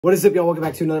What is up, y'all? Welcome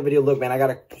back to another video. Look, man, I got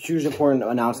a huge important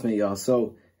announcement, y'all.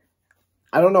 So,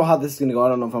 I don't know how this is going to go. I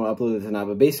don't know if I'm going to upload it or not.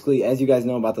 But basically, as you guys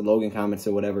know about the Logan comments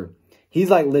or whatever, he's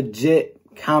like legit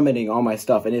commenting on my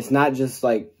stuff. And it's not just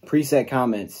like preset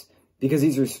comments because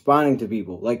he's responding to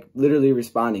people. Like, literally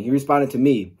responding. He responded to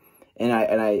me. And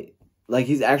I like,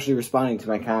 he's actually responding to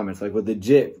my comments, like with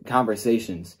legit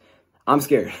conversations. I'm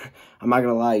scared. I'm not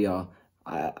going to lie, y'all.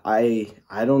 I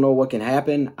don't know what can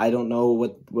happen. I don't know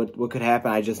what could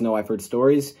happen. I just know I've heard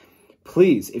stories.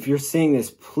 Please, if you're seeing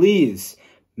this, please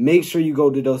make sure you go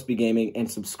to DoseBeGaming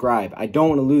and subscribe. I don't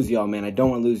want to lose y'all, man. I don't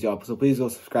want to lose y'all. So please go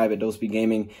subscribe at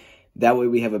DoseBeGaming. That way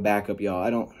we have a backup, y'all. I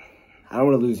don't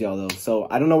want to lose y'all though. So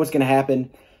I don't know what's gonna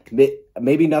happen.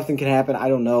 Maybe nothing can happen. I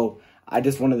don't know. I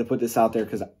just wanted to put this out there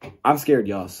because I'm scared,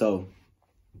 y'all. So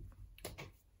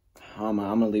I'm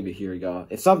gonna leave it here, y'all.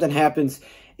 If something happens,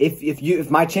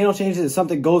 if my channel changes, if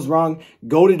something goes wrong,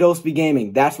 go to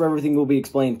DoseBeGaming. That's where everything will be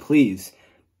explained, please.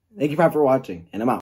 Thank you for watching, and I'm out.